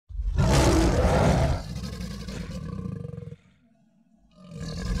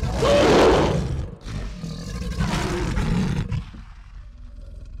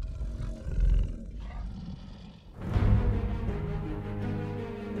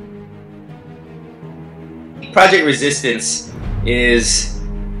Project Resistance is,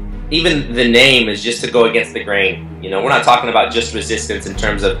 even the name is just to go against the grain. You know, we're not talking about just resistance in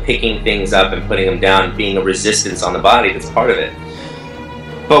terms of picking things up and putting them down, being a resistance on the body. That's part of it.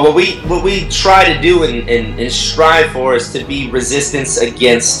 But what we try to do and strive for is to be resistance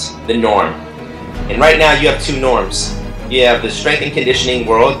against the norm. And right now you have two norms. You have the strength and conditioning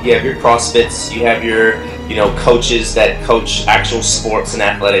world, you have your CrossFits, you have your, you know, coaches that coach actual sports and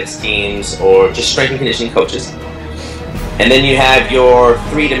athletics teams, or just strength and conditioning coaches. And then you have your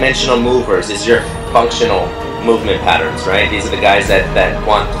three-dimensional movers, is your functional movement patterns, right? These are the guys that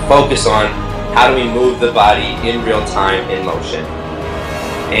want to focus on how do we move the body in real time in motion.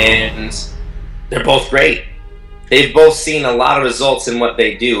 And they're both great. They've both seen a lot of results in what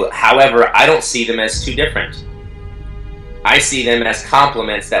they do. However, I don't see them as too different. I see them as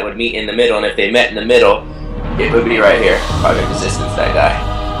complements that would meet in the middle, and if they met in the middle, it would be right here. Project Resistance, that guy.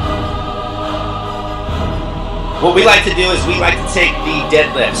 What we like to do is we like to take the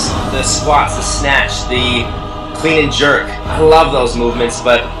deadlifts, the squats, the snatch, the clean and jerk. I love those movements,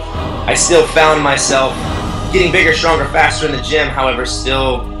 but I still found myself getting bigger, stronger, faster in the gym, however,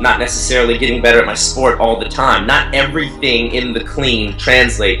 still not necessarily getting better at my sport all the time. Not everything in the clean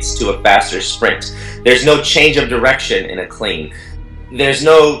translates to a faster sprint. There's no change of direction in a clean. There's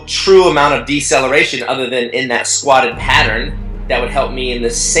no true amount of deceleration other than in that squatted pattern that would help me in the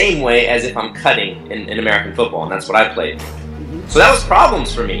same way as if I'm cutting in American football, and that's what I played. So that was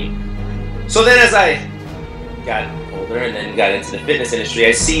problems for me. So then as I got older and then got into the fitness industry,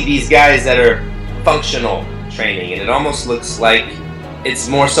 I see these guys that are functional training, and it almost looks like it's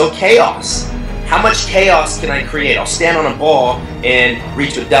more so chaos. How much chaos can I create? I'll stand on a ball and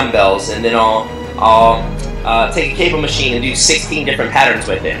reach with dumbbells, and then I'll take a cable machine and do 16 different patterns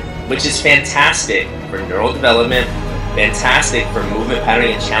with it, which is fantastic for neural development, fantastic for movement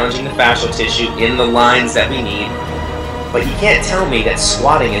patterning and challenging the fascial tissue in the lines that we need. But you can't tell me that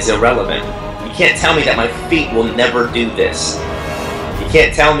squatting is irrelevant. You can't tell me that my feet will never do this. You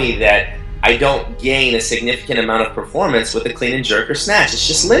can't tell me that I don't gain a significant amount of performance with a clean and jerk or snatch. It's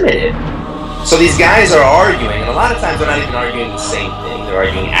just limited. So these guys are arguing, and a lot of times they're not even arguing the same thing. They're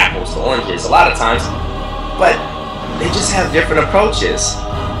arguing apples to oranges a lot of times, but they just have different approaches.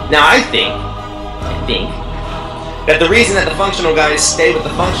 Now I think that the reason that the functional guys stay with the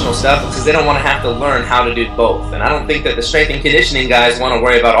functional stuff is because they don't want to have to learn how to do both. And I don't think that the strength and conditioning guys want to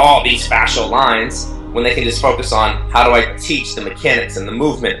worry about all these fascial lines when they can just focus on how do I teach the mechanics and the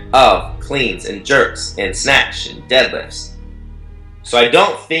movement of cleans and jerks and snatch and deadlifts. So I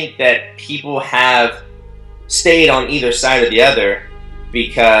don't think that people have stayed on either side of the other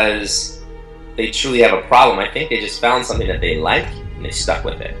because they truly have a problem. I think they just found something that they like and they stuck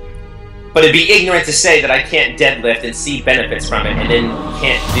with it. But it'd be ignorant to say that I can't deadlift and see benefits from it and then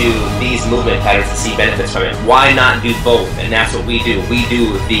can't do these movement patterns and see benefits from it. Why not do both? And that's what we do. We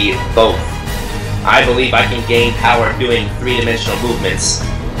do the both. I believe I can gain power doing three-dimensional movements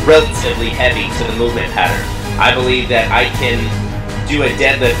relatively heavy to the movement pattern. I believe that I can do a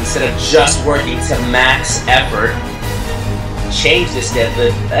deadlift instead of just working to max effort, change this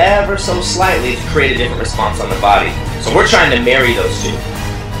deadlift ever so slightly to create a different response on the body. So we're trying to marry those two.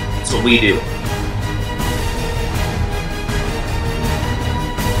 That's what we do.